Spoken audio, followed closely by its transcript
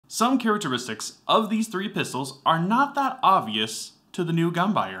Some characteristics of these three pistols are not that obvious to the new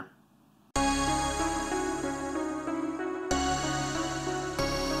gun buyer.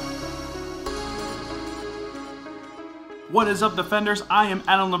 What is up, Defenders? I am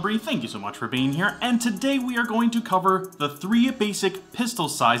Adam Labrie, thank you so much for being here, and today we are going to cover the three basic pistol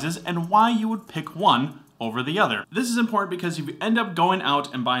sizes and why you would pick one over the other. This is important because if you end up going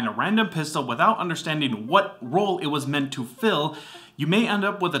out and buying a random pistol without understanding what role it was meant to fill, you may end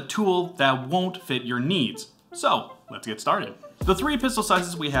up with a tool that won't fit your needs. So, let's get started. The three pistol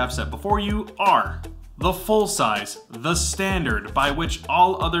sizes we have set before you are the full size, the standard, by which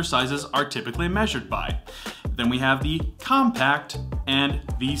all other sizes are typically measured by. Then we have the compact and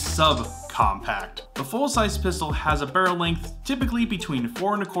the subcompact. The full-size pistol has a barrel length typically between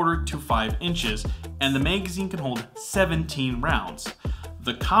 4 1/4 to 5 inches, and the magazine can hold 17 rounds.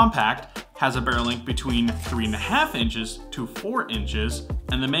 The compact has a barrel length between 3 1/2 inches to 4 inches,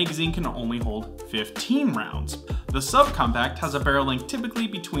 and the magazine can only hold 15 rounds. The subcompact has a barrel length typically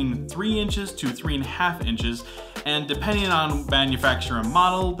between 3 inches to 3 1/2 inches, and depending on manufacturer and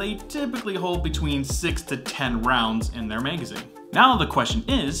model, they typically hold between 6 to 10 rounds in their magazine. Now the question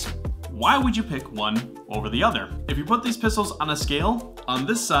is, why would you pick one over the other? If you put these pistols on a scale, on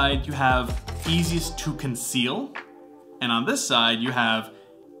this side you have easiest to conceal, and on this side you have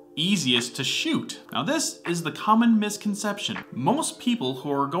easiest to shoot. Now this is the common misconception. Most people who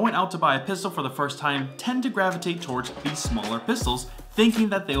are going out to buy a pistol for the first time tend to gravitate towards these smaller pistols, thinking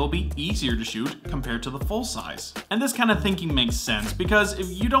that they will be easier to shoot compared to the full size. And this kind of thinking makes sense because if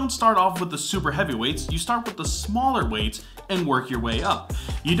you don't start off with the super heavyweights, you start with the smaller weights and work your way up.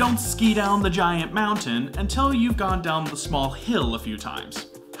 You don't ski down the giant mountain until you've gone down the small hill a few times.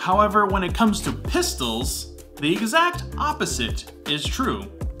 However, when it comes to pistols, the exact opposite is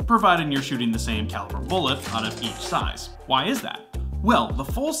true, providing you're shooting the same caliber bullet out of each size. Why is that? Well, the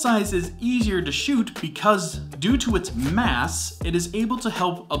full size is easier to shoot because due to its mass, it is able to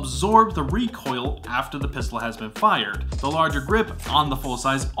help absorb the recoil after the pistol has been fired. The larger grip on the full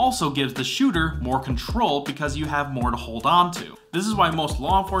size also gives the shooter more control because you have more to hold on to. This is why most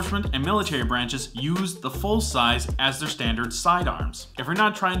law enforcement and military branches use the full size as their standard sidearms. If you're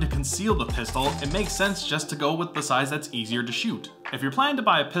not trying to conceal the pistol, it makes sense just to go with the size that's easier to shoot. If you're planning to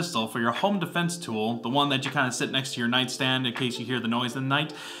buy a pistol for your home defense tool, the one that you kind of sit next to your nightstand in case you hear the noise in the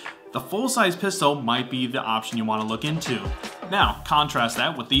night, the full-size pistol might be the option you want to look into. Now, contrast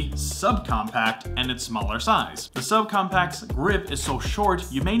that with the subcompact and its smaller size. The subcompact's grip is so short,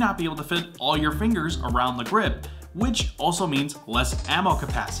 you may not be able to fit all your fingers around the grip, which also means less ammo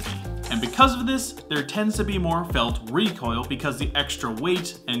capacity. And because of this, there tends to be more felt recoil because the extra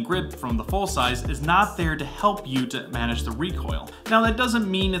weight and grip from the full size is not there to help you to manage the recoil. Now that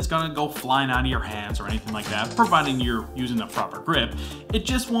doesn't mean it's gonna go flying out of your hands or anything like that, providing you're using a proper grip. It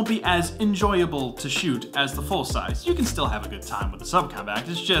just won't be as enjoyable to shoot as the full size. You can still have a good time with the subcompact,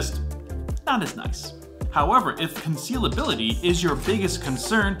 it's just not as nice. However, if concealability is your biggest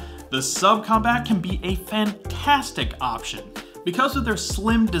concern, the subcompact can be a fantastic option. Because of their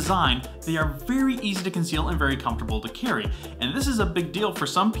slim design, they are very easy to conceal and very comfortable to carry. And this is a big deal for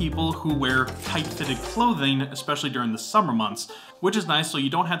some people who wear tight-fitted clothing, especially during the summer months, which is nice so you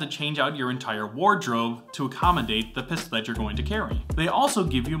don't have to change out your entire wardrobe to accommodate the pistol that you're going to carry. They also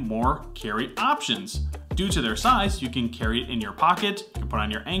give you more carry options. Due to their size, you can carry it in your pocket, you can put it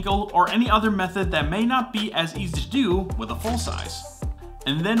on your ankle, or any other method that may not be as easy to do with a full size.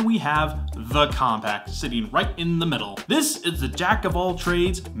 And then we have the compact sitting right in the middle. This is the jack of all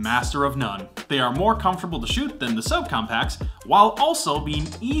trades, master of none. They are more comfortable to shoot than the subcompacts, while also being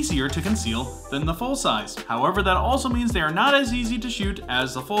easier to conceal than the full size. However, that also means they are not as easy to shoot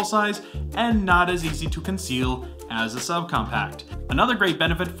as the full size and not as easy to conceal as a subcompact. Another great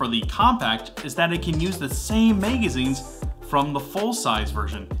benefit for the compact is that it can use the same magazines from the full size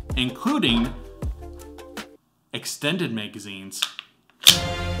version, including extended magazines.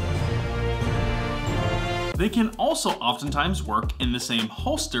 They can also oftentimes work in the same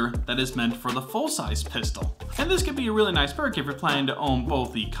holster that is meant for the full-size pistol. And this could be a really nice perk if you're planning to own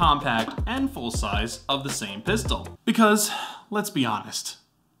both the compact and full size of the same pistol. Because, let's be honest,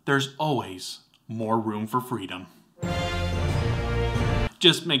 there's always more room for freedom.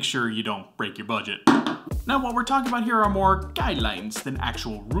 Just make sure you don't break your budget. Now, what we're talking about here are more guidelines than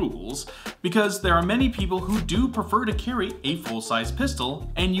actual rules, because there are many people who do prefer to carry a full-size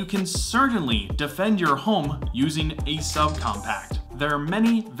pistol, and you can certainly defend your home using a subcompact. there are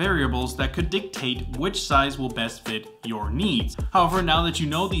many variables that could dictate which size will best fit your needs. However, now that you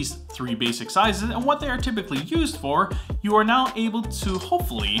know these 3 basic sizes and what they are typically used for, you are now able to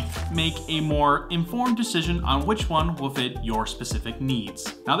hopefully make a more informed decision on which one will fit your specific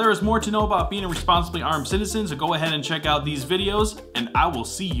needs. Now, there is more to know about being a responsibly armed citizen, so go ahead and check out these videos, and I will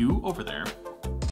see you over there.